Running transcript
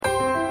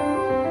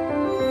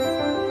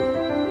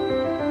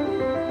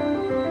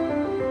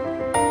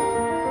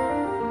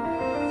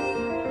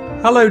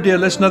Hello, dear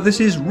listener. This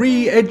is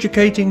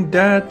Re-Educating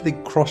Dad, the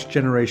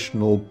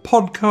cross-generational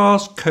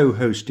podcast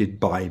co-hosted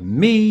by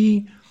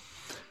me,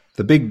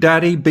 the Big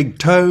Daddy, Big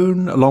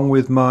Tone, along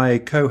with my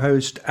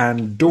co-host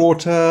and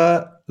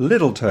daughter,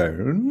 Little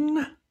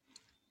Tone.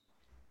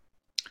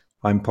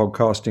 I'm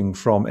podcasting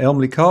from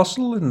Elmley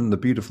Castle in the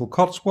beautiful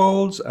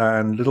Cotswolds,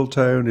 and Little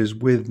Tone is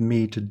with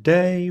me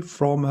today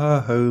from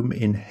her home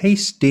in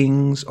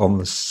Hastings on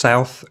the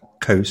south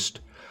coast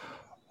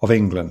of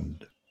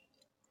England.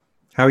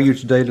 How are you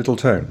today, Little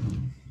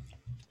Tone?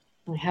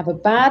 I have a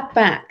bad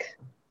back.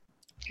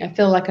 I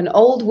feel like an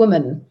old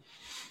woman.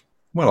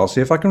 Well, I'll see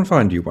if I can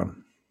find you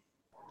one.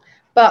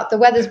 But the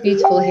weather's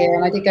beautiful here,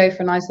 and I did go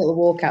for a nice little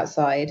walk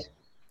outside.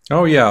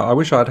 Oh, yeah. I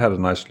wish I'd had a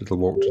nice little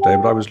walk today,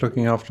 but I was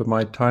looking after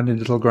my tiny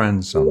little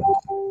grandson.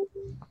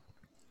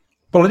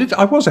 Well,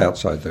 I was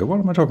outside, though. What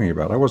am I talking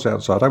about? I was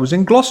outside. I was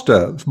in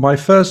Gloucester, my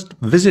first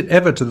visit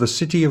ever to the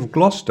city of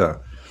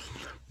Gloucester,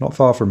 not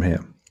far from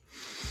here.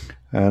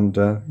 And,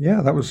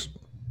 that was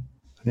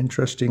an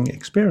interesting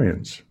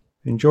experience.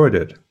 Enjoyed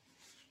it.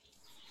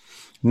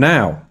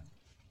 Now,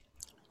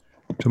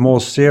 to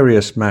more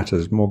serious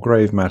matters, more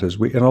grave matters.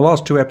 In the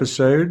last two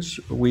episodes,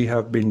 we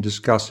have been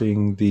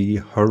discussing the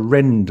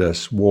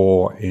horrendous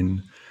war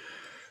in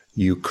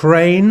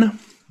Ukraine,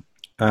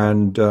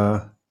 and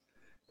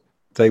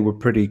they were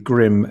pretty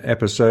grim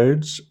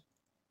episodes.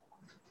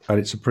 And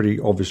it's it's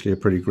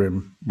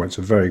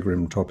a very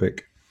grim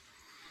topic.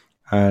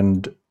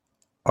 And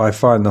I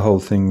find the whole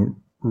thing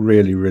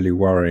really, really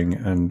worrying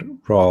and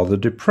rather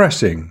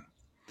depressing.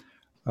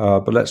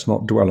 But let's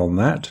not dwell on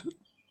that.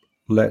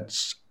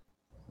 Let's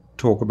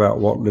talk about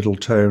what Little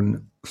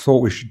Tone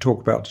thought we should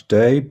talk about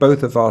today.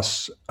 Both of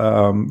us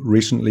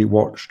recently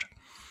watched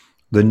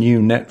the new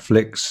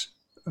Netflix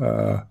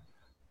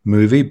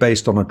movie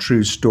based on a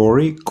true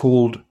story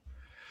called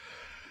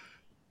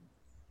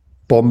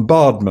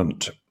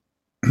Bombardment,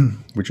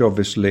 which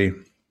obviously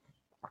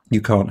you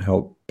can't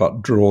help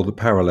but draw the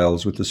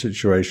parallels with the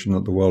situation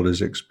that the world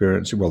is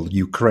experiencing. Well,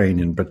 Ukraine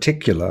in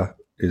particular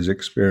is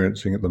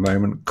experiencing at the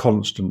moment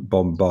constant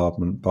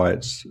bombardment by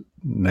its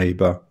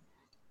neighbor.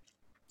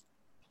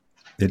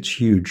 Its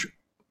huge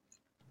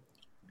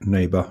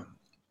neighbor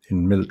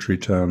in military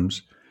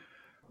terms,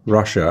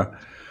 Russia.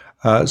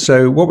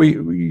 So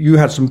you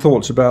had some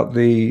thoughts about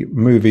the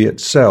movie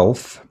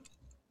itself,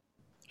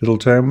 Little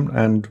Tone,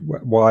 and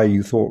why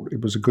you thought it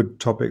was a good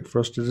topic for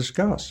us to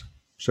discuss.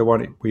 So why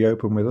don't we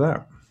open with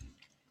that?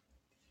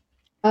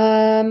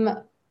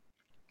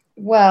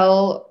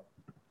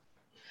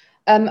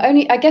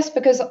 Only I guess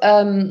because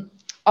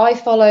I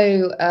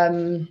follow.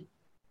 I'm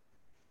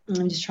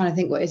just trying to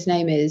think what his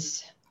name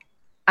is.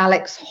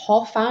 Alex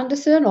Hoff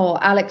Anderson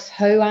or Alex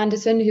Ho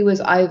Anderson, who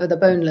was Ivor the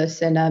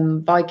Boneless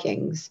in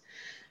Vikings.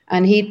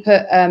 And he'd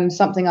put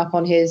something up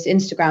on his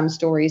Instagram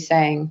story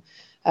saying,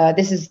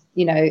 this is,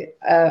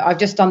 I've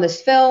just done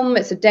this film.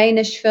 It's a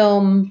Danish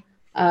film.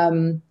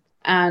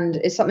 And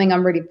it's something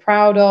I'm really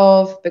proud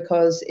of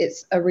because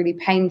it's a really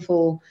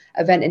painful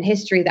event in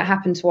history that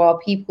happened to our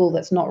people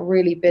that's not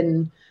really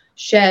been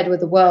shared with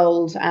the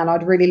world. And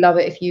I'd really love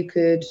it if you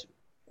could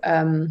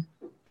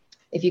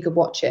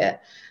watch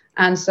it.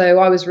 And so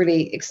I was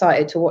really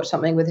excited to watch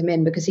something with him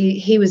in because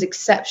he was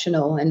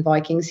exceptional in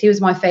Vikings. He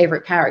was my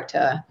favorite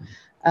character.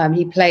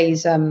 He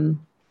plays,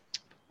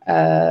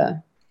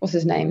 what's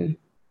his name?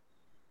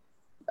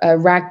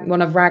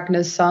 One of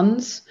Ragnar's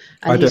sons.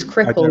 And he's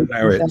crippled. I don't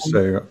know it,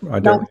 so I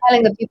don't. I'm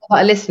telling the people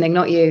that are listening,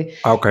 not you.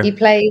 Okay. He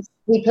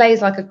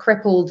plays like a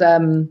crippled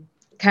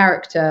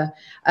character,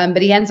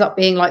 but he ends up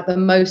being like the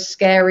most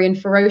scary and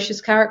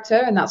ferocious character.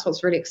 And that's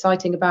what's really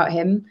exciting about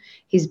him.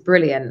 He's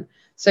brilliant.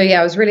 So,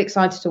 yeah, I was really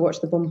excited to watch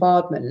The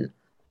Bombardment.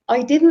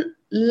 I didn't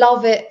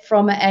love it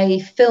from a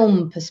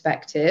film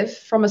perspective.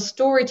 From a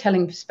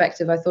storytelling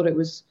perspective, I thought it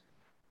was,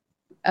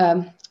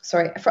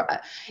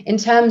 in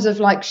terms of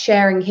like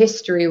sharing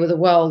history with the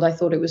world, I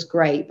thought it was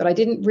great. But I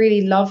didn't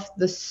really love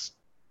the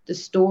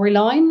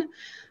storyline.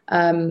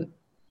 And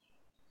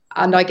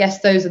I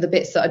guess those are the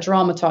bits that are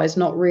dramatized,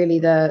 not really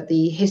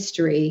the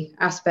history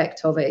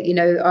aspect of it.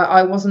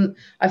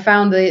 I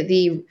found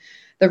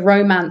the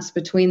romance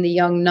between the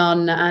young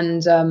nun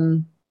and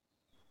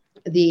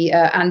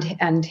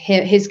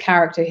his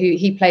character, who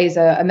he plays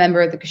a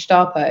member of the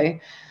Gestapo,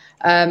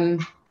 a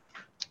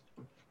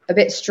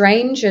bit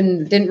strange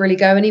and didn't really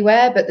go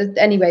anywhere. But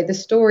anyway, the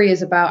story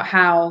is about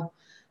how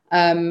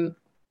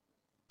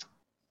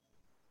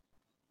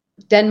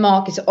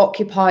Denmark is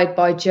occupied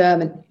by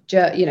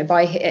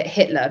by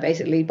Hitler,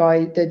 basically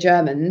by the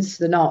Germans,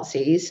 the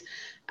Nazis,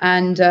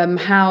 and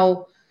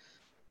how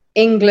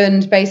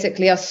England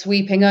basically are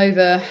sweeping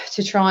over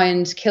to try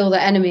and kill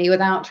the enemy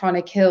without trying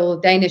to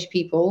kill Danish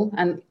people,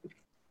 and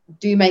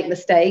do make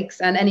mistakes.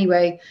 And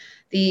anyway,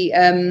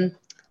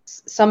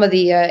 some of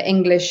the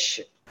English,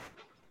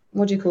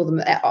 what do you call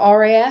them,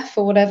 RAF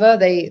or whatever,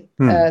 they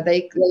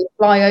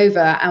fly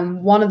over,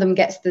 and one of them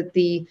gets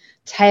the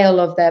tail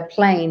of their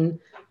plane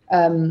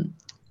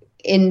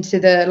into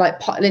the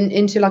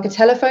into like a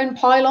telephone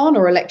pylon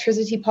or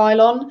electricity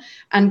pylon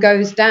and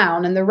goes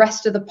down, and the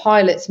rest of the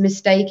pilots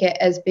mistake it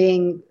as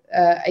being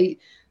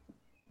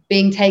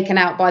taken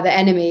out by the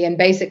enemy, and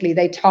basically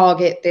they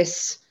target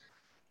this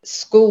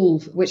school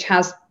which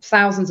has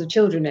thousands of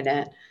children in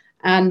it,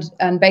 and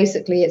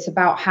basically it's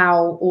about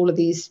how all of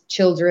these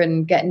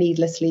children get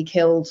needlessly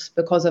killed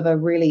because of a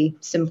really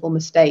simple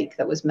mistake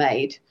that was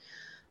made.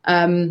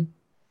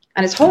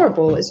 And it's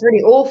horrible. It's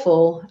really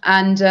awful.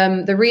 And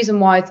the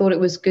reason why I thought it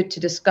was good to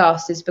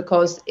discuss is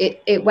because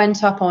it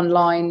went up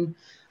online,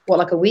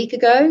 like a week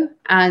ago,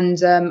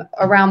 and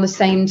around the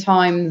same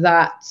time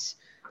that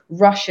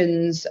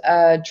Russians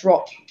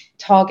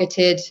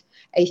targeted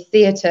a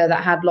theatre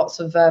that had lots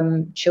of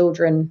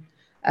children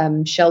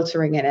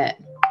sheltering in it,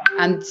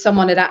 and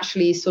someone had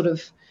actually sort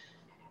of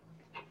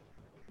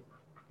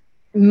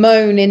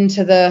mown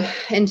into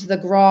the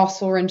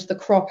grass or into the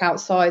crop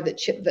outside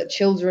that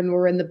children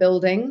were in the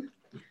building,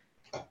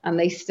 and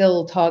they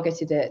still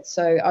targeted it.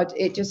 So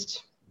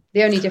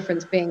the only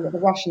difference being that the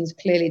Russians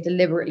clearly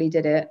deliberately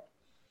did it.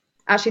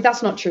 Actually,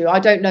 that's not true. I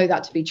don't know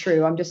that to be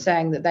true. I'm just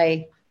saying that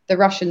the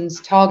Russians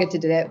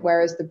targeted it,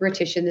 whereas the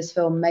British in this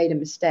film made a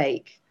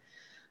mistake.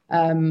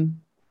 So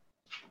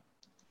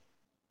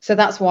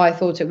that's why I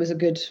thought it was a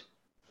good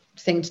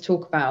thing to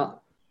talk about.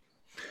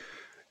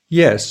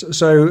 Yes,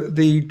 so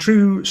the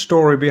true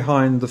story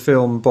behind the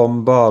film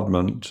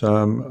Bombardment,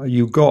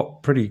 you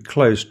got pretty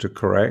close to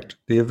correct.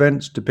 The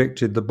events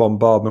depicted the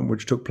bombardment,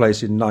 which took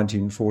place in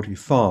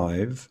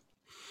 1945.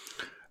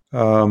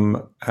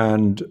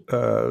 And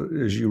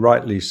as you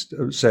rightly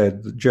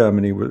said,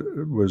 Germany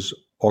was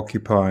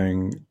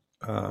occupying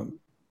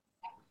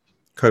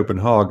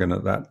Copenhagen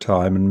at that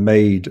time and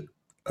made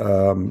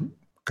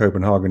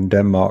Copenhagen,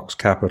 Denmark's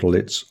capital,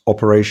 its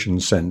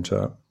operations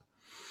center.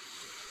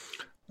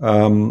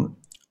 And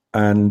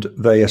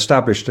they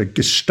established a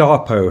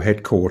Gestapo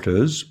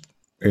headquarters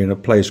in a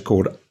place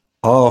called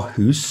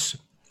Aarhus.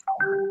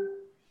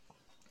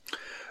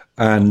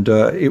 And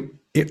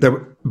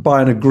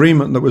by an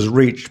agreement that was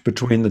reached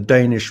between the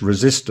Danish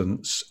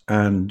resistance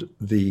and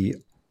the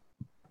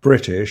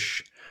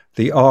British,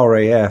 the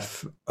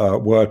RAF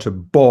were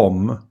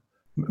to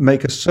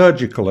make a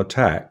surgical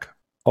attack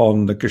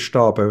on the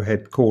Gestapo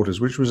headquarters,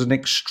 which was an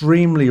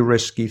extremely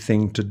risky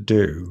thing to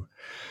do,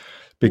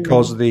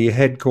 because the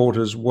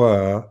headquarters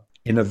were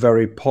in a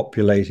very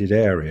populated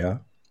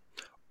area.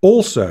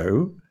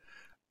 Also,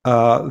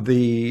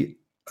 the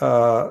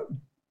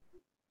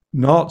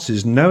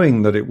Nazis,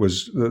 knowing that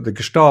the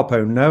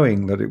Gestapo,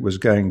 knowing that it was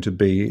going to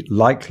be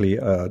likely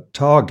a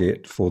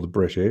target for the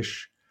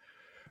British,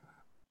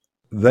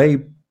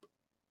 they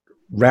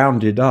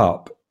rounded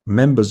up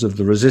members of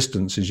the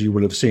resistance, as you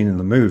will have seen in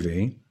the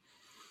movie,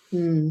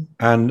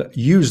 and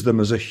used them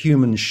as a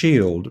human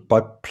shield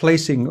by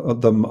placing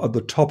them at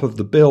the top of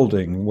the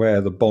building where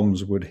the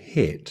bombs would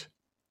hit.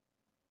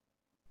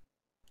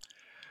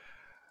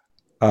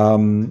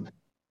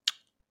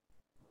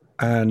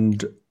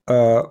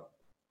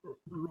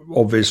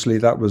 Obviously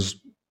that was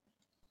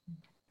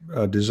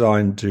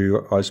designed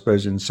to, I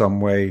suppose, in some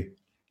way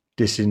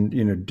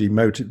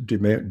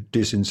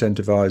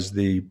disincentivize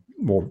the,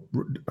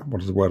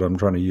 what is the word I'm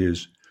trying to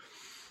use?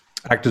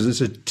 Act as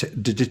a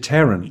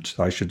deterrent,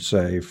 I should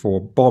say,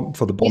 for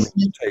the bombing.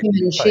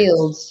 Human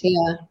shields,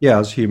 yeah. Yeah,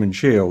 as human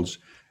shields.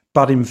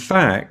 But in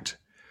fact,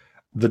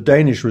 the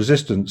Danish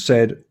resistance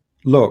said,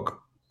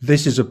 look,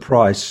 this is a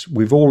price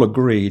we've all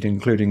agreed,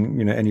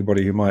 including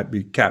anybody who might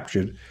be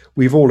captured.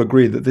 We've all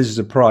agreed that this is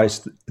a price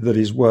that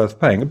is worth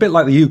paying. A bit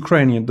like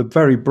the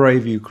very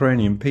brave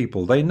Ukrainian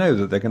people. They know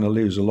that they're going to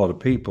lose a lot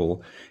of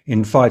people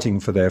in fighting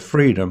for their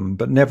freedom,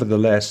 but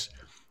nevertheless,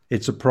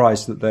 it's a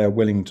price that they're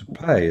willing to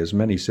pay, as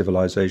many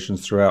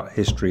civilizations throughout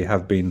history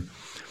have been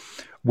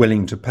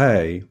willing to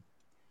pay.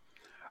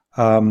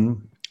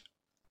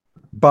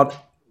 But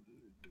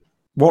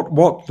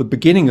what the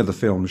beginning of the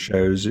film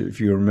shows,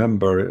 if you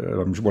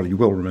remember, well, you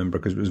will remember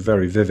because it was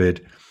very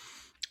vivid,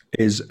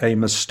 is a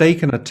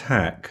mistaken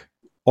attack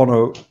on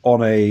what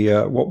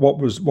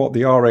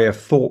the RAF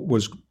thought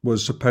was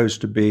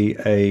supposed to be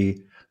a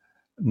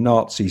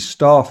Nazi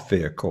staff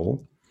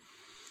vehicle.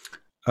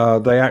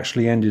 They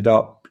actually ended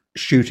up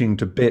shooting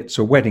to bits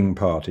a wedding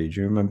party. Do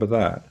you remember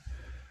that?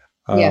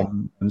 Yeah.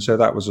 And so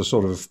that was a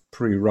sort of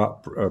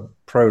prologue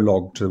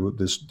to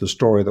the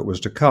story that was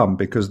to come,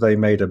 because they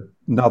made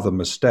another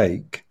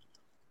mistake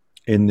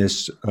in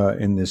this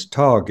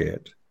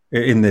target.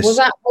 Was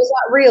that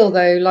real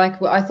though? Like,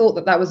 I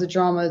thought that was a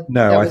drama.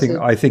 No,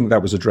 I think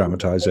that was a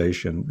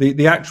dramatization.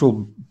 The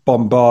actual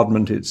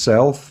bombardment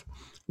itself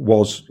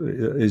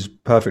is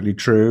perfectly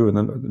true, and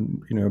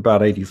then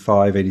about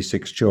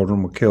 86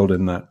 children were killed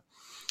in that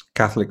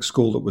Catholic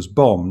school that was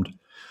bombed.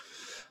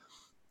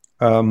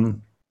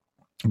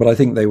 But I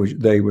think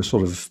they were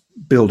sort of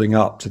building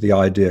up to the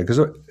idea, because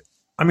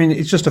I mean,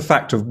 it's just a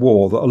fact of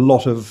war that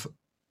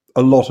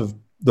a lot of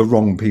the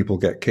wrong people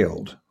get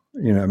killed.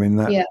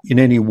 In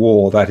any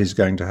war that is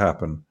going to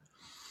happen.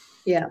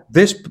 Yeah.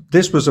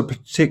 This was a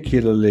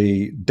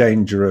particularly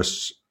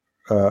dangerous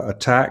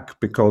attack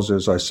because,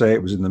 as I say,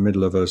 it was in the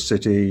middle of a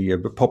city, a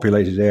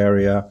populated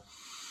area.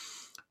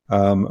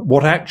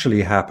 What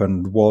actually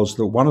happened was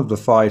that one of the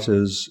fighter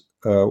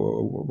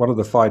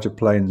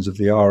planes of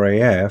the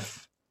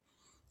RAF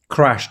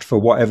crashed for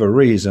whatever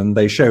reason.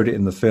 They showed it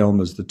in the film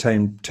as the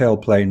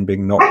tailplane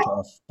being knocked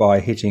off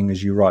by hitting,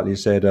 as you rightly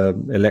said,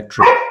 an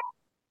electric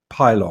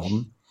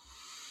pylon.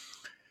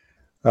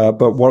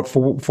 But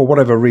for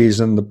whatever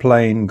reason, the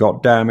plane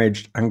got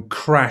damaged and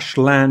crash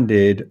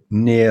landed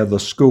near the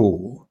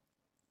school.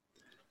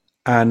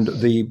 And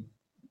the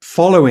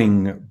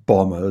following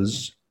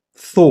bombers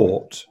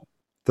thought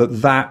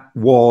that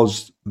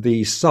was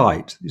the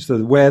site.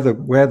 So where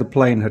the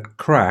plane had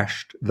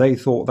crashed, they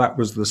thought that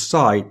was the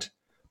site,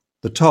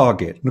 the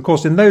target. And of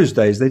course, in those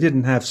days, they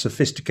didn't have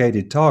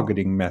sophisticated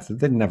targeting methods.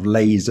 They didn't have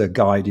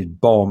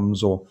laser-guided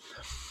bombs or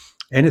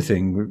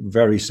anything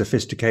very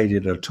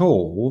sophisticated at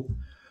all.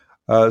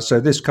 So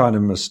this kind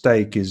of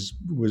mistake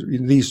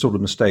these sort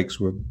of mistakes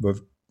were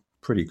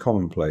pretty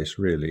commonplace,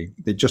 really.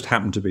 It just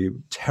happened to be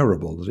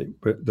terrible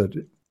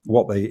that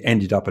what they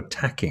ended up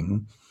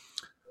attacking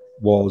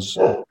was a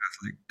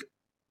Catholic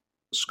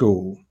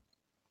school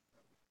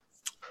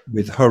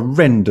with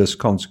horrendous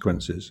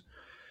consequences.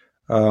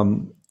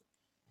 There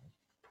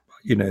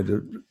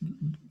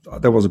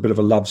was a bit of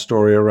a love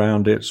story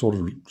around it, sort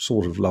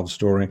of love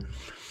story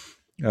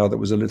that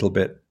was a little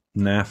bit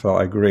naff.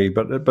 I agree,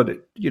 but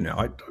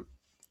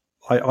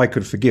I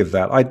could forgive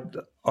that.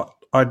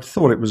 I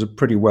thought it was a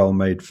pretty well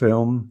made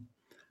film.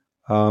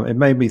 It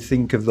made me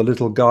think of the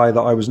little guy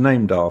that I was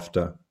named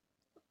after,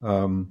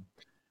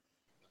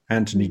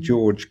 Anthony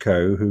George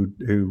Coe,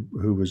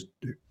 who was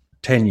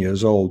 10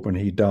 years old when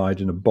he died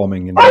in a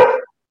bombing in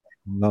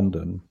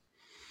London,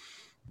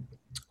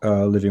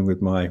 living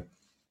with my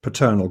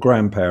paternal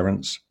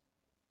grandparents.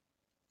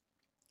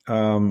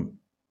 So,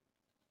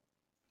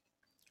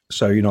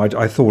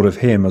 I thought of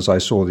him as I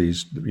saw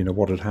these,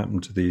 what had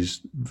happened to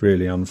these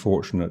really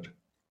unfortunate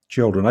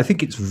children. I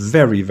think it's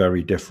very,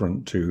 very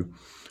different to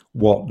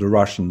what the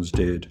Russians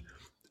did.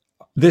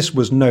 This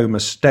was no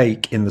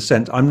mistake in the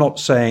sense, I'm not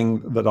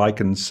saying that I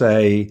can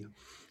say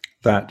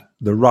that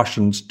the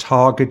Russians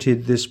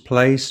targeted this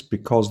place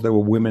because there were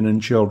women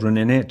and children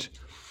in it,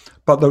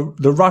 but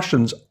the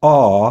Russians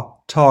are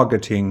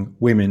targeting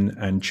women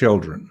and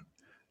children.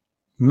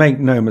 Make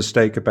no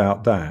mistake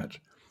about that.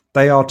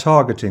 They are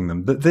targeting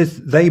them.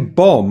 They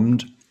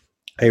bombed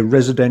a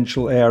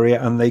residential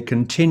area and they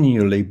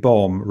continually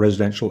bomb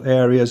residential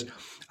areas.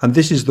 And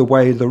this is the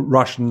way the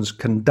Russians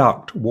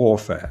conduct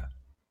warfare.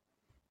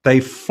 They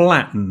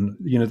flatten,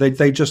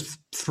 they just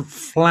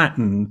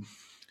flatten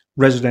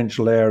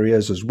residential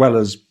areas as well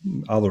as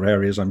other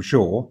areas, I'm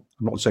sure.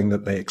 I'm not saying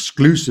that they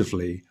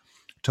exclusively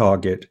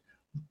target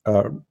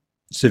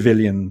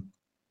civilian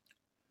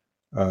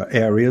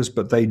areas,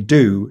 but they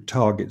do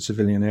target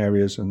civilian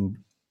areas, and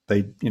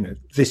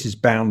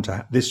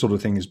this sort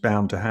of thing is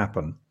bound to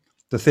happen.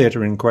 The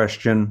theatre in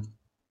question,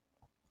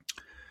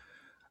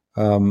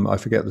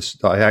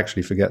 I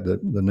actually forget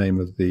the name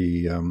of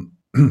the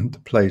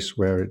the place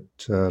where it.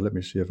 Let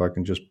me see if I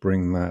can just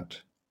bring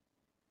that.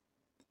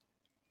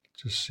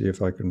 Just see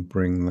if I can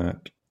bring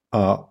that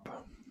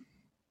up.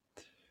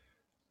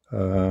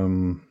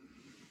 Don't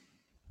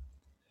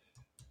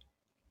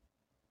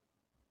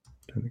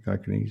think I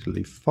can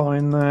easily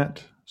find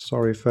that.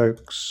 Sorry,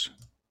 folks.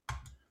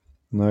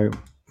 No,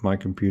 my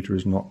computer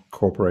is not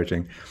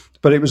cooperating.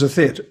 But it was a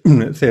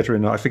theatre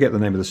in, I forget the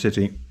name of the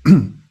city,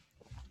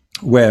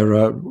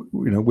 where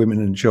women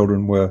and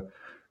children were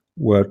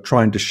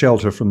trying to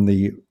shelter from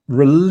the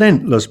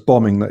relentless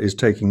bombing that is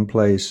taking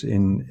place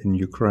in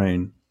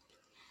Ukraine.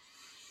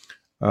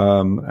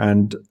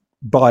 And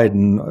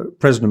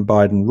President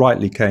Biden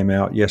rightly came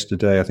out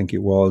yesterday, I think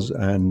it was,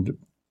 and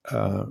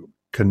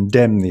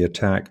condemned the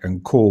attack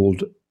and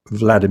called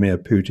Vladimir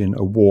Putin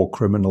a war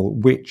criminal,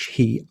 which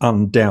he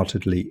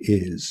undoubtedly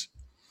is.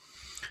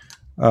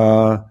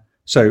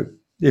 So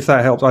if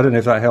that helps, I don't know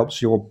if that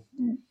helps your,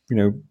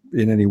 in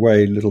any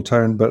way, little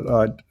Tone, but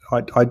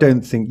I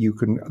don't think you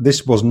can.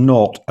 This was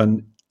not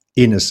an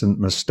innocent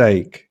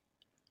mistake.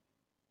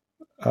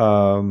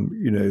 A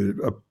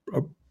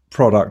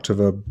product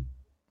of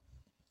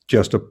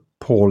just a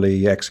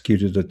poorly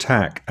executed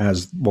attack,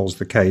 as was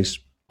the case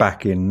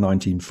back in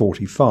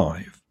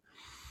 1945.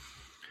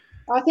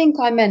 I think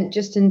I meant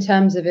just in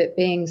terms of it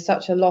being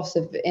such a loss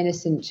of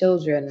innocent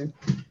children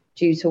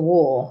due to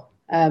war.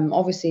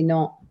 Obviously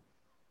not.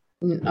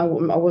 I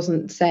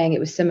wasn't saying it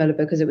was similar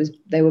because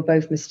they were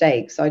both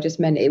mistakes. I just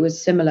meant it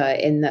was similar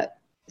in that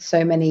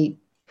so many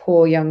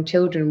poor young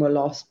children were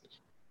lost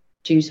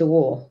due to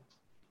war.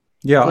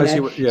 Yeah, I see.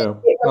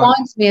 It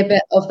reminds me a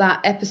bit of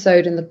that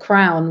episode in The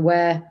Crown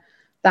where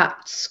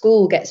that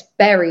school gets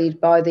buried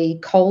by the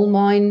coal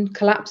mine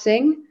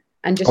collapsing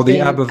and just the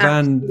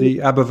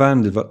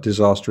Aberfan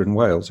disaster in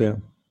Wales. Yeah,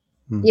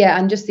 yeah,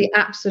 and just the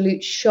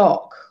absolute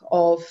shock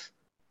of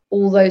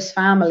all those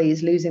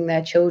families losing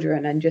their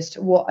children, and just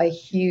what a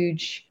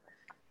huge,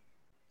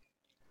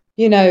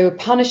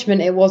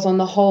 punishment it was on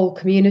the whole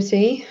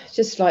community.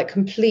 Just like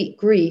complete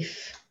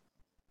grief.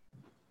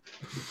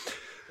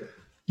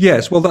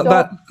 Yes, well,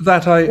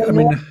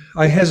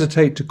 I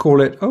hesitate to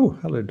call it. Oh,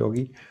 hello,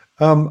 doggy.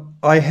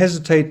 I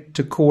hesitate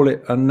to call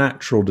it a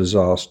natural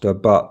disaster,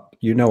 but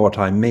you know what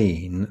I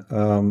mean.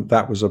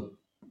 That was a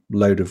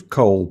load of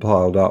coal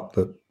piled up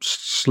that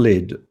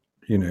slid,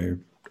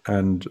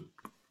 and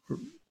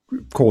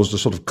caused a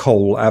sort of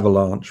coal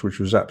avalanche, which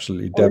was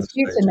absolutely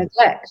devastating. It was due to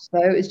neglect,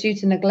 though. It was due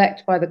to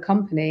neglect by the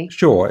company.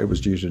 Sure, it was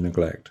due to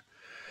neglect.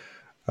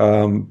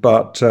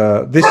 But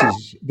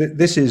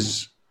this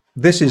is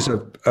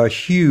a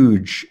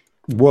huge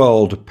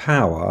world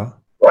power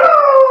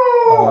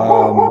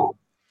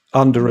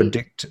under a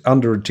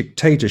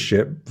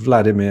dictatorship.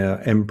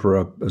 Vladimir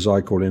Emperor, as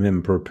I call him,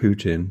 Emperor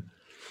Putin,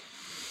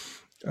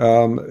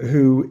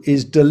 who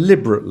is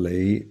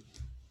deliberately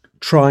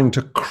trying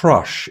to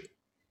crush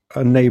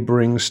a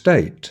neighboring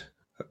state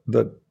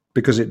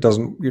because it's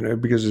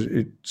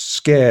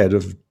scared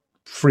of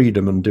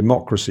freedom and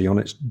democracy on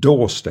its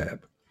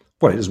doorstep.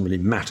 Well, it doesn't really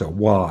matter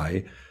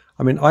why.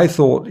 I mean, I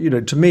thought,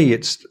 to me,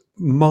 it's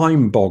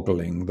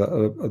mind-boggling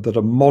that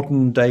a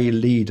modern-day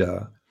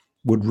leader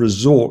would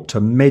resort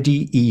to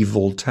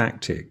medieval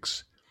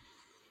tactics,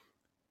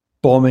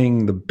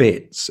 bombing the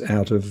bits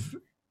out of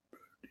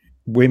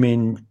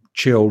women,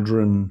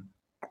 children,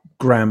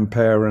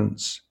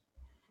 grandparents,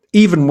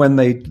 even when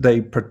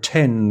they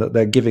pretend that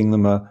they're giving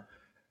them a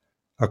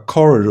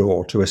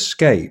corridor to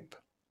escape.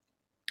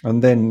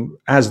 And then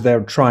as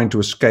they're trying to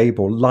escape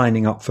or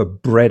lining up for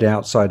bread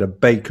outside a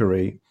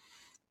bakery,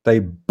 they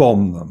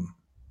bomb them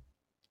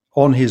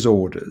on his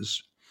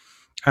orders.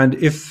 And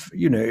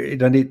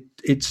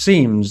it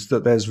seems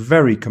that there's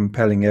very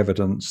compelling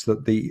evidence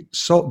that the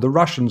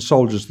Russian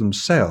soldiers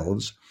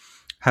themselves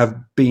have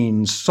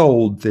been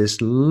sold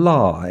this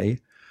lie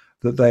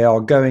that they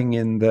are going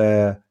in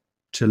there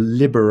to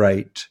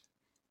liberate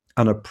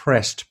an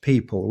oppressed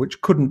people,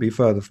 which couldn't be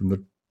further from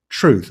the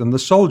truth. And the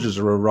soldiers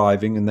are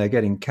arriving and they're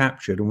getting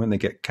captured. And when they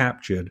get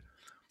captured,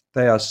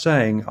 they are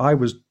saying,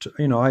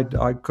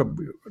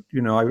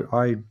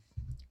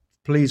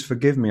 please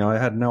forgive me. I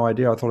had no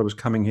idea. I thought I was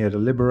coming here to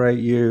liberate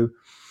you.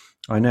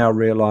 I now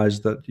realize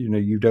that,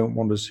 you don't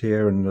want us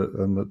here and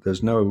that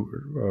there's no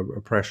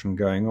oppression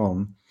going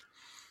on.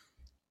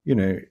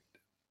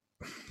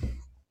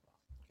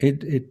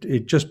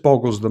 It just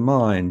boggles the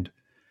mind.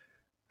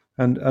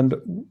 And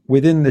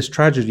within this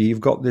tragedy,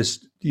 you've got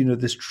this,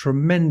 this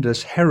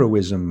tremendous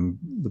heroism,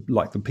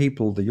 like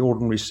the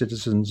ordinary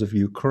citizens of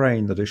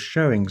Ukraine that are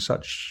showing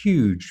such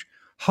huge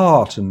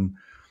heart and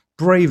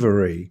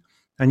bravery.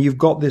 And you've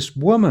got this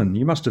woman,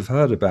 you must have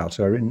heard about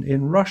her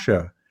in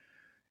Russia,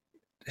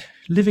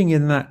 living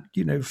in that,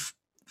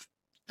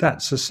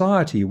 that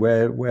society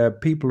where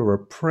people are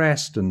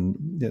oppressed and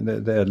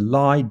they're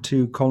lied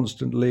to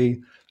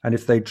constantly. And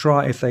if they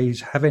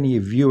have any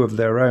view of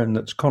their own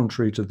that's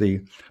contrary to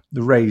the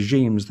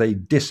regimes, they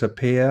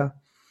disappear.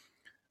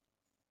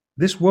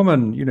 This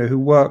woman, who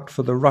worked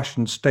for the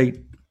Russian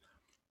state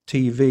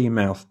TV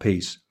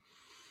mouthpiece,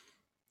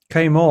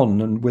 came on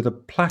and with a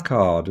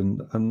placard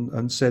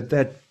and said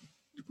that,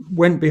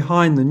 went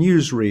behind the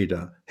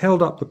newsreader,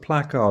 held up the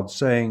placard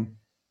saying,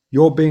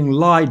 "You're being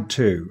lied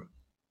to."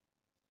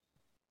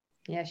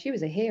 Yeah, she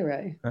was a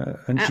hero.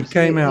 And absolute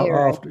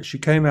she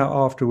came out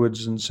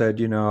afterwards and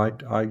said,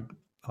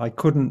 I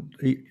couldn't,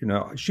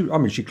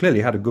 she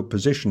clearly had a good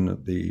position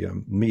at the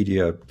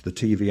media, the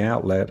TV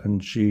outlet,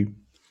 and she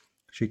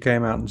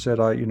came out and said,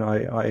 I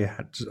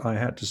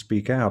had to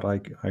speak out. I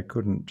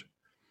couldn't,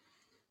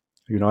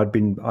 I'd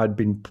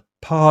been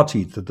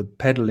party to the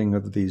peddling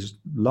of these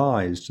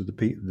lies to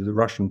the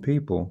Russian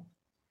people.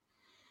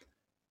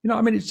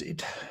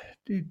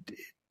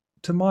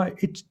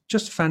 It's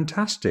just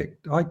fantastic.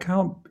 I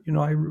can't,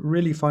 I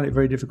really find it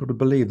very difficult to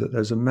believe that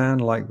there's a man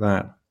like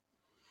that,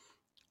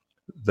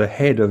 the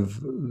head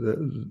of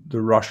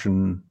the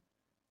Russian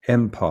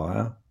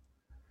Empire,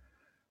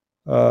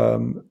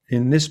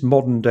 in this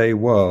modern day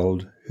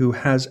world, who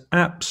has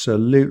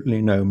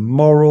absolutely no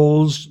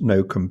morals,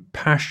 no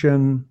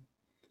compassion,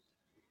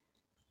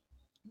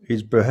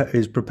 is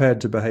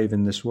prepared to behave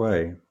in this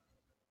way.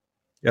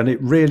 And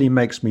it really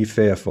makes me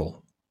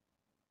fearful,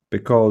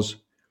 because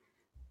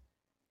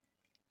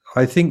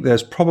I think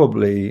there's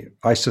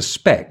I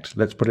suspect,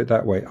 let's put it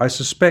that way, I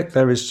suspect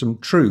there is some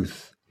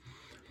truth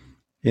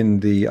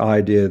in the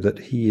idea that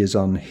he is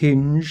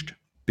unhinged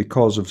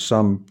because of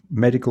some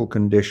medical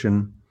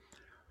condition.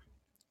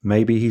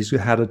 Maybe he's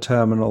had a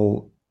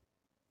terminal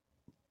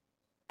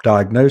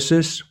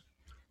diagnosis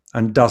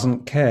and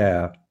doesn't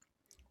care.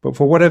 But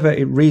for whatever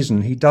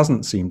reason, he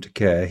doesn't seem to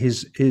care.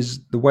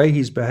 The way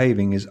he's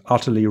behaving is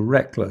utterly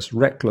reckless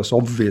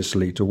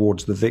obviously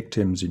towards the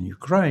victims in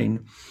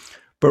Ukraine,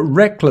 but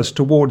reckless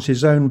towards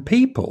his own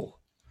people,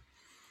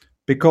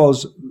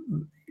 because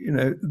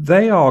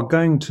they are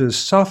going to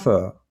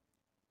suffer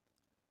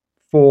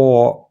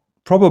for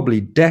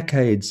probably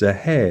decades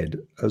ahead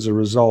as a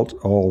result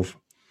of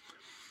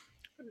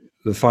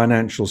the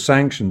financial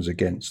sanctions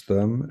against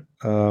them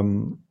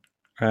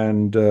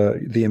and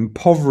the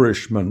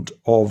impoverishment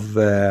of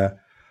their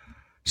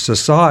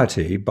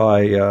society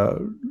by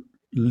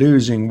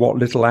losing what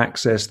little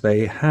access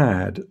they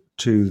had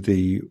to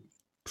the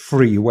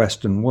free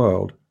Western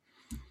world.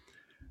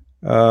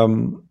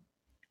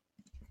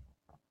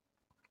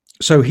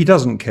 So he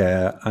doesn't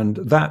care, and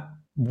that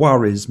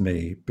worries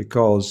me,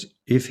 because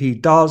if he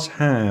does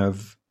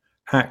have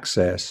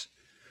access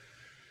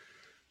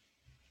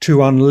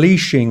to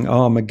unleashing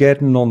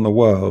Armageddon on the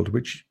world,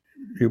 which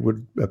it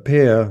would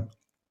appear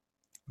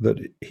that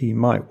he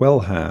might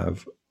well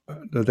have,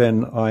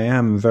 then I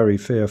am very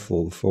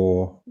fearful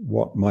for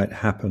what might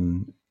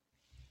happen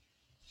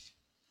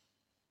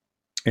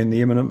in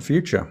the imminent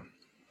future.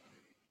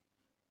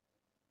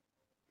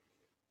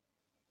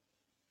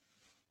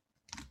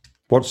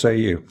 What say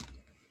you?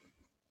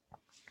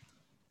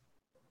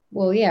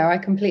 Well, yeah, I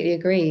completely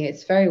agree.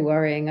 It's very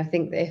worrying. I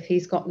think that if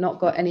he's not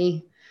got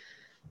any,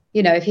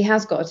 if he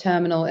has got a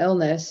terminal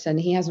illness and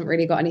he hasn't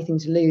really got anything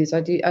to lose,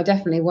 I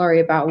definitely worry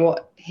about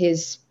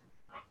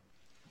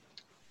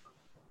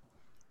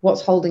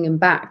what's holding him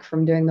back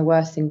from doing the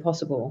worst thing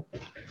possible.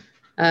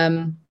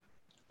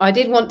 I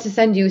did want to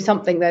send you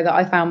something though that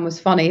I found was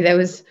funny. There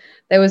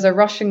was a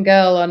Russian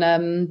girl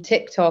on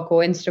TikTok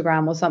or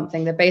Instagram or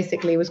something that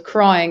basically was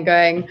crying,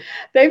 going,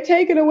 "They've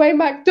taken away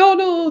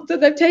McDonald's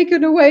and they've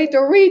taken away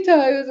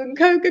Doritos and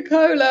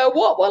Coca-Cola.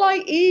 What will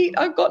I eat?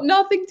 I've got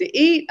nothing to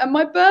eat. And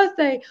my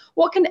birthday,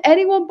 what can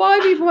anyone buy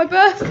me for my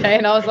birthday?"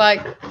 And I was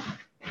like,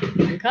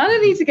 you kind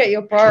of need to get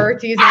your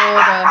priorities in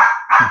order.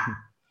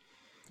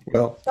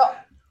 Well,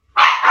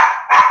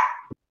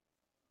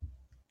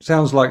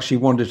 sounds like she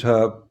wanted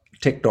her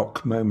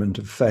TikTok moment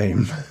of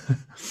fame.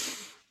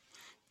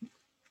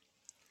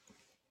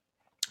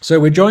 So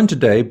we're joined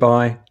today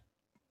by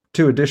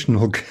two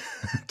additional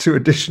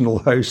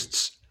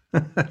hosts.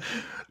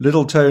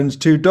 Little Tone's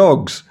two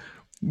dogs.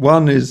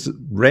 One is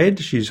Red.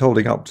 She's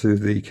holding up to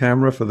the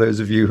camera for those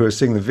of you who are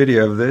seeing the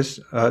video of this.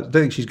 I don't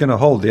think she's going to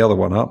hold the other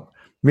one up.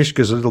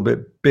 Mishka's a little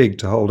bit big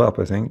to hold up,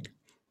 I think.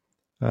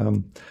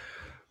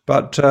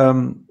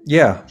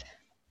 Yeah.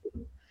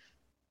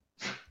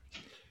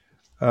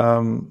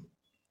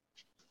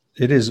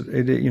 It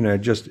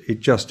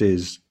just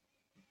is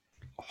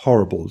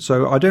horrible.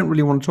 So I don't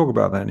really want to talk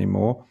about that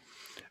anymore.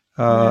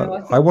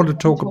 I want to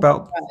talk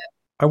about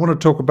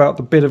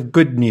the bit of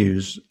good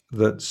news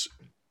that's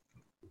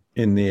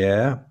in the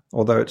air,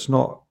 although it's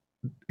not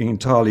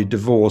entirely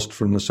divorced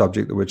from the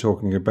subject that we're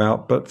talking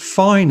about. But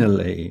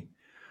finally,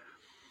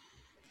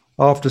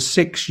 after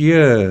 6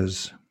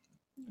 years,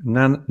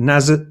 how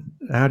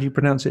do you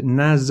pronounce it?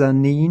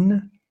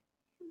 Nazanin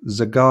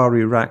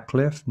Zaghari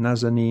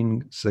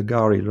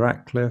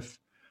Ratcliffe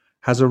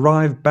has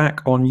arrived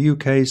back on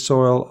UK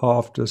soil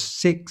after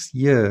 6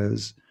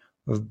 years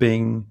of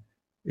being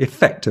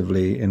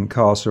effectively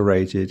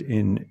incarcerated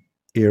in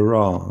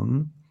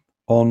Iran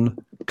on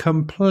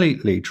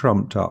completely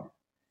trumped up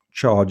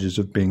charges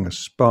of being a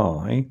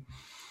spy,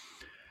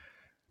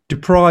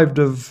 deprived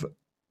of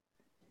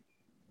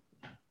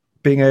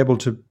being able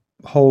to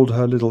hold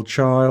her little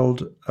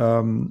child,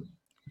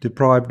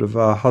 deprived of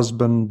her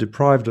husband,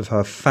 deprived of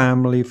her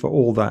family for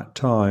all that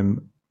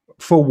time.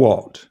 For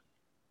what?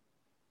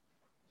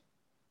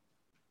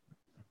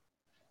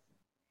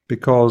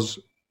 Because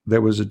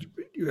there was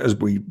as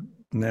we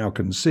now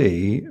can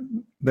see,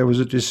 there was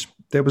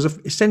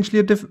essentially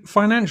a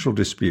financial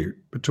dispute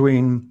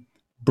between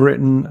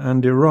Britain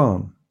and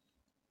Iran.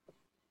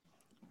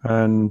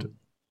 And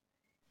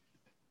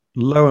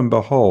lo and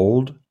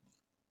behold,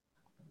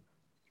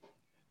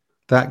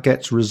 that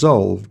gets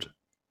resolved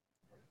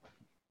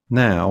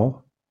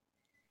now,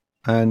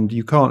 and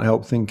you can't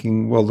help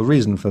thinking, well, the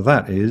reason for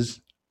that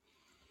is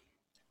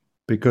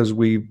because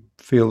we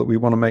feel that we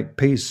want to make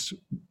peace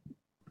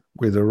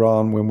with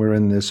Iran when we're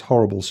in this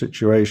horrible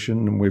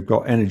situation and we've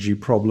got energy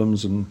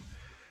problems and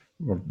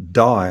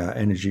dire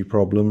energy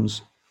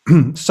problems.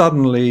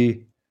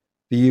 Suddenly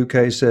the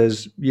UK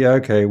says, yeah,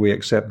 okay, we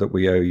accept that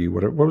we owe you,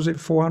 what was it,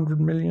 400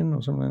 million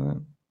or something like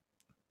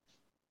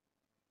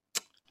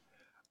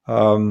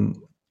that?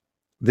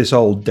 This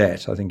old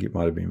debt, I think it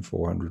might have been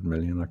 400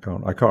 million. I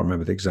can't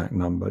remember the exact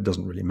number. It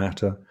doesn't really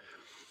matter.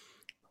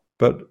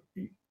 But,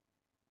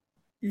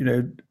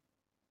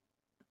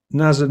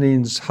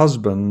 Nazanin's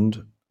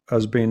husband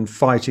has been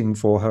fighting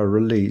for her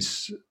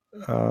release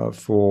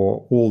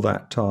for all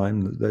that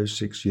time, those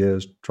 6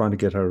 years, trying to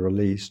get her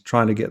released,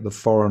 trying to get the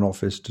Foreign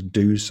Office to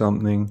do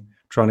something,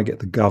 trying to get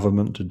the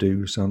government to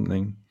do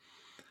something.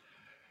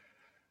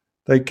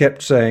 They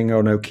kept saying,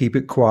 oh no, keep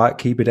it quiet,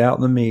 keep it out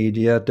in the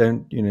media,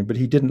 but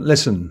he didn't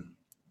listen.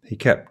 He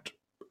kept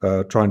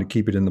trying to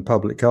keep it in the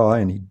public eye,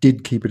 and he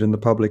did keep it in the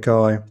public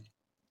eye.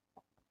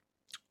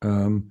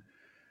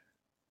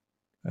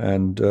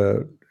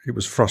 It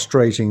was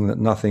frustrating that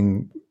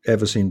nothing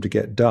ever seemed to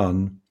get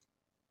done.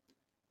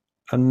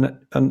 And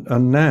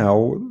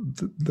now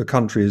the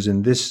country is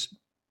in this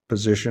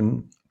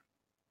position,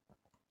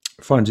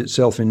 finds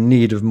itself in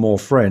need of more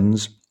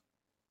friends,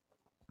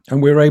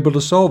 and we're able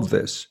to solve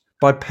this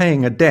by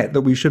paying a debt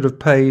that we should have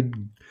paid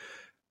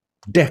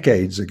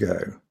decades ago.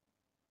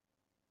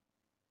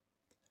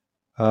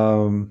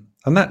 And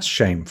that's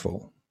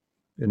shameful.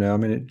 You know, I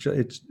mean,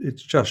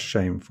 it's just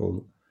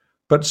shameful,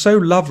 but so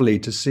lovely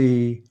to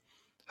see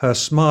her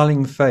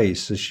smiling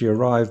face as she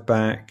arrived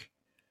back.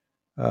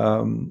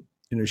 You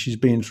know, she's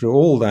been through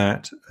all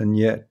that, and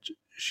yet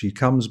she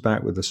comes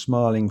back with a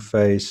smiling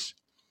face.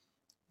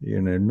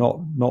 You know,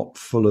 not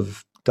full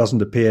of,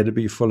 doesn't appear to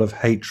be full of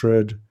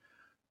hatred.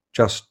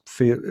 Just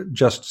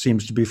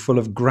seems to be full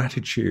of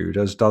gratitude,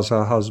 as does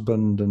her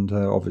husband and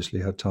obviously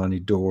her tiny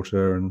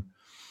daughter. And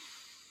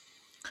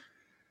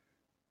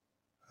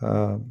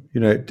you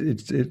know,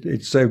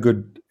 it's so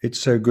good. It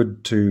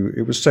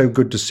was so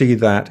good to see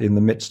that in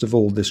the midst of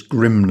all this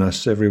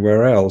grimness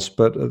everywhere else.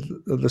 But at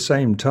the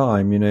same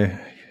time, you know,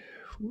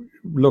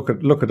 look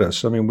at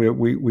us. I mean,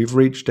 we've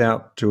reached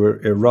out to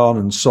Iran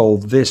and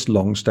solved this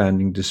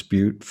long-standing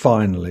dispute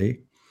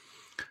finally,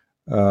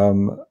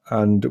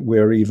 and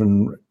we're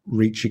even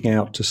reaching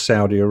out to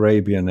Saudi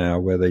Arabia now,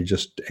 where they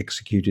just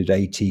executed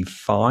 80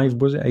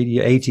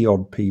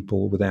 odd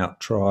people without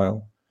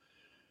trial.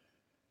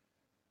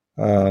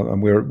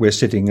 And we're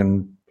sitting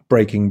and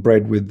breaking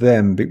bread with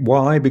them.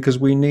 Why? Because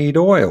we need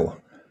oil.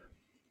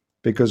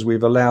 Because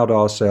we've allowed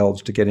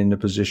ourselves to get in a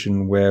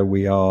position where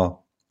we are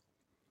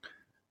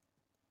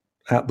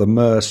at the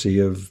mercy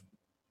of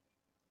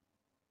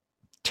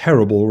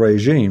terrible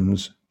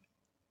regimes.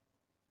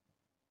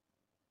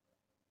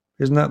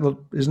 Isn't that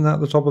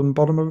the top and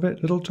bottom of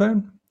it, Little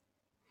Tone?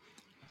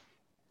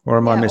 Or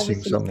am I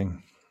missing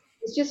something?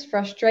 It's just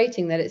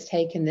frustrating that it's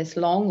taken this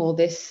long, or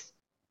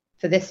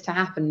for this to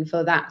happen,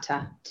 for that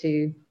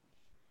to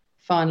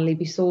finally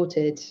be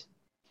sorted.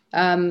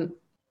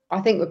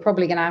 I think we're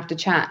probably going to have to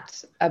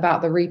chat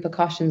about the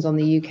repercussions on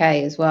the UK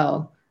as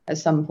well at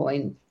some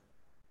point,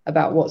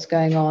 about what's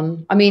going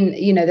on. I mean,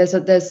 you know,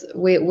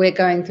 we're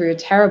going through a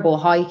terrible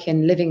hike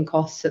in living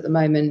costs at the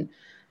moment,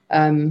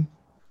 and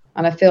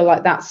I feel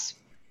like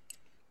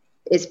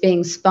it's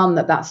being spun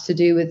that's to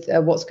do with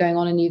what's going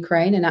on in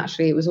Ukraine, and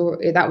actually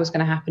that was going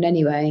to happen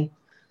anyway.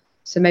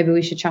 So maybe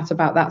we should chat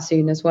about that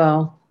soon as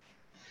well.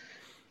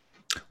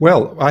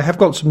 Well, I have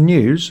got some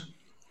news.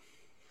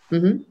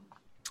 Mm-hmm.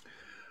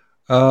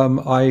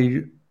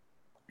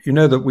 You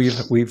know that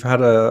we've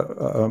had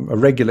a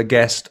regular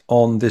guest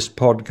on this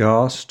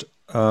podcast,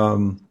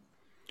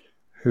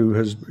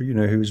 who's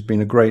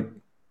been a great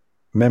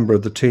member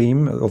of the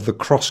team, of the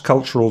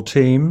cross-cultural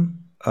team,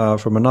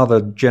 from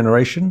another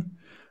generation,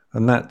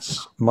 and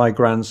that's my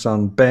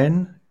grandson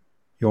Ben.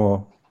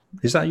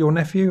 Is that your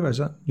nephew? Is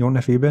that your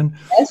nephew Ben?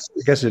 Yes.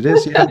 I guess it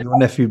is. Yeah, your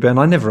nephew Ben.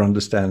 I never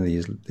understand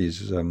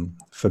these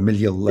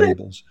familial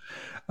labels.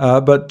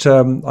 But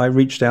I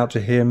reached out to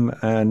him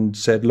and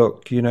said,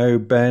 look, you know,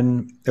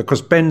 Ben,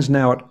 because Ben's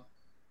now at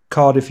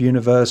Cardiff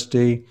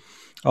University.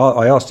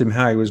 I asked him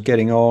how he was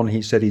getting on.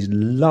 He said he's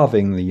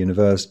loving the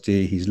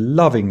university. He's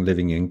loving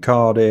living in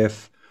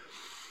Cardiff.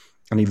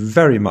 And he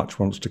very much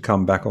wants to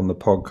come back on the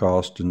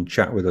podcast and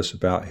chat with us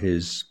about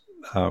his,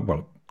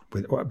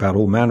 about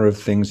all manner of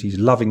things. He's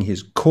loving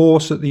his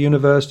course at the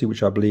university,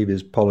 which I believe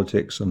is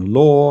politics and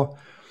law.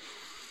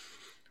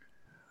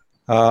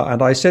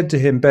 And I said to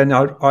him, Ben,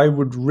 I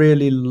would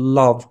really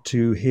love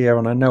to hear,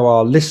 and I know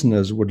our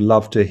listeners would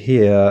love to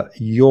hear,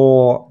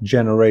 your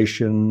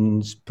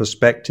generation's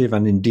perspective,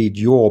 and indeed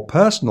your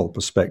personal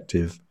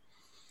perspective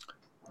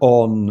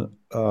on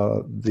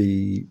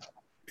the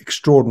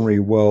extraordinary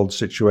world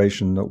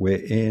situation that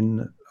we're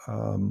in.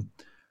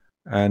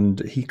 And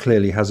he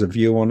clearly has a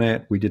view on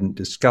it. We didn't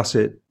discuss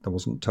it. There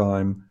wasn't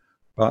time.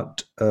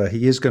 But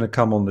he is going to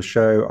come on the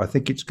show. I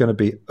think it's going to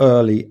be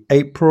early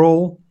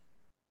April,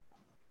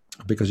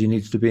 because he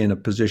needs to be in a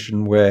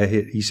position where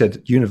he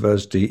said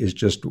university is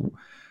just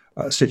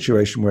a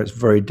situation where it's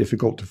very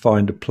difficult to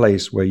find a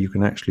place where you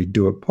can actually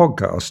do a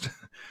podcast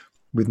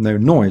with no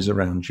noise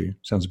around you.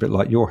 Sounds a bit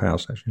like your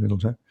house, actually, Little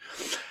Toe.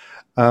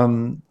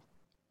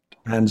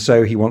 And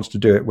so he wants to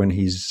do it when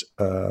he's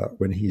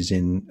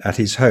at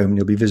his home.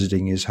 He'll be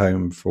visiting his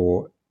home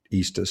for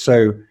Easter.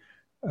 So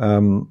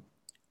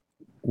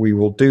we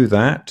will do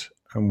that,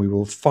 and we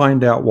will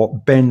find out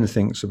what Ben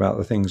thinks about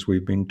the things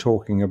we've been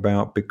talking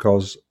about,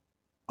 because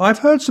I've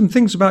heard some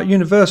things about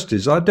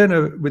universities. I don't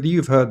know whether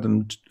you've heard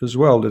them as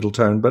well, Little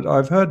Tone, but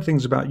I've heard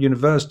things about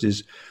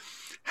universities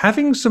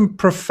having some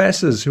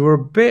professors who are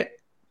a bit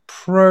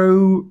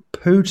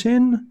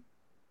pro-Putin,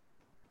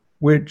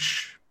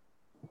 which...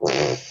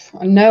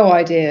 No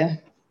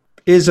idea.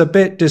 Is a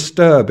bit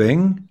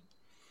disturbing.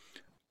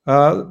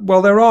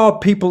 Well, there are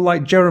people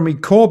like Jeremy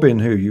Corbyn,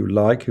 who you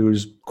like, who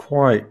is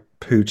quite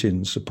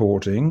Putin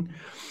supporting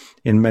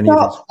in many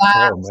Stop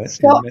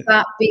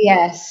that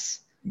BS.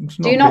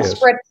 Do not BS.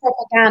 Spread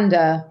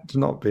propaganda. It's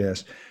not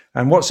BS.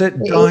 And what's it?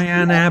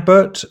 Diane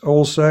Abbott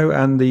also,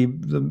 and the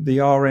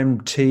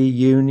RMT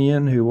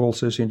union, who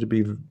also seem to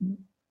be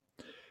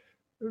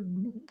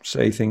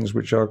say things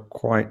which are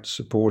quite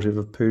supportive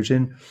of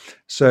Putin.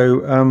 So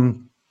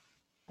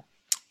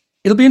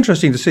it'll be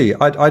interesting to see.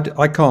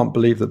 I can't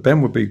believe that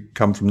Ben would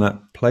come from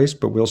that place,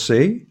 but we'll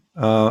see.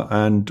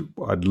 And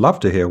I'd love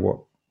to hear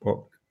what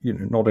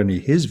not only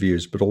his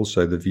views, but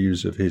also the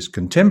views of his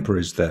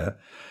contemporaries there.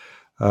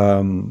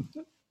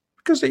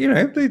 because the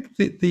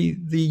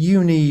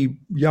uni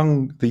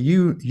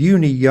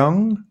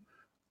young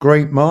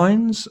great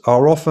minds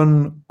are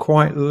often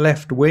quite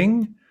left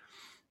wing,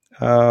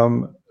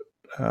 and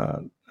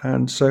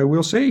so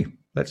we'll see.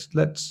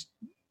 Let's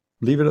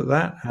leave it at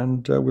that,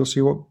 and we'll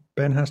see what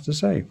Ben has to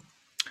say.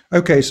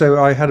 Okay,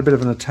 so I had a bit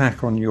of an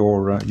attack on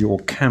your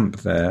camp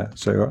there,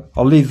 so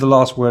I'll leave the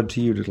last word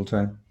to you, Little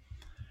Toe.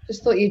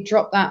 Just thought you'd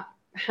drop that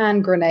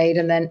hand grenade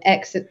and then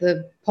exit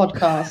the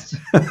podcast.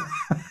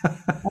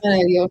 I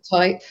know your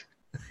type.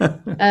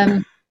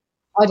 I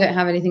don't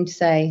have anything to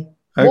say.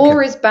 Okay.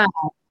 War is bad.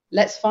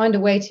 Let's find a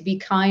way to be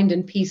kind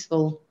and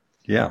peaceful.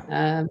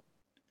 Yeah.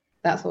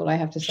 That's all I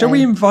have to say. Shall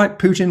we invite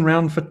Putin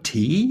round for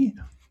tea?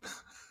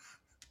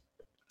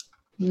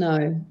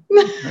 No.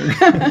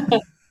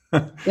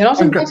 You're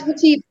not invited for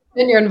tea,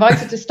 then you're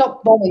invited to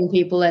stop bombing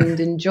people and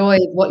enjoy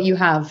what you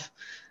have.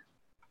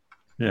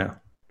 Yeah.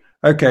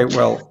 Okay,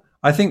 well,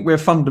 I think we're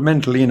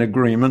fundamentally in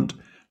agreement,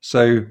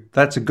 so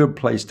that's a good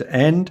place to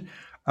end.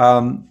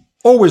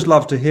 Always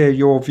love to hear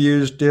your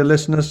views, dear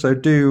listeners, so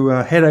do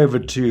head over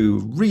to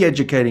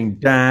Re-Educating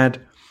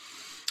Dad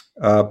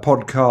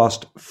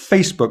podcast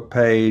Facebook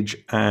page,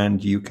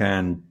 and you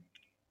can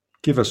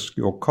give us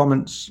your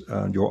comments,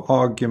 your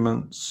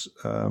arguments,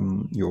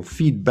 your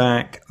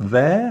feedback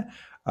there.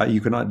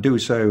 You can do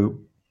so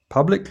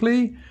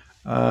publicly,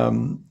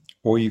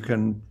 or you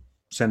can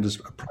send us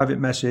a private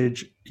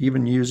message,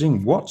 even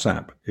using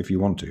WhatsApp if you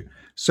want to.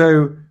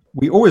 So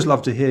we always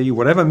love to hear you,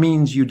 whatever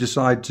means you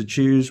decide to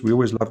choose. We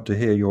always love to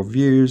hear your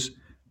views,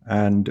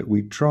 and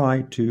we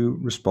try to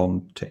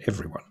respond to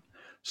everyone.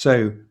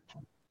 So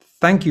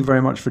thank you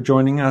very much for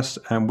joining us,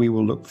 and we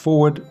will look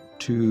forward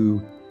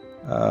to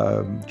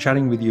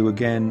chatting with you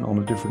again on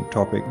a different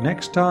topic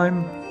next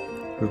time.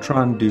 We'll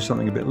try and do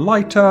something a bit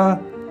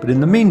lighter, but in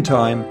the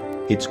meantime,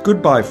 it's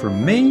goodbye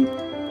from me.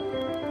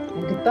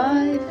 And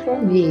goodbye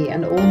from me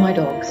and all my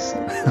dogs.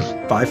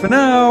 Bye for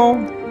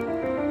now.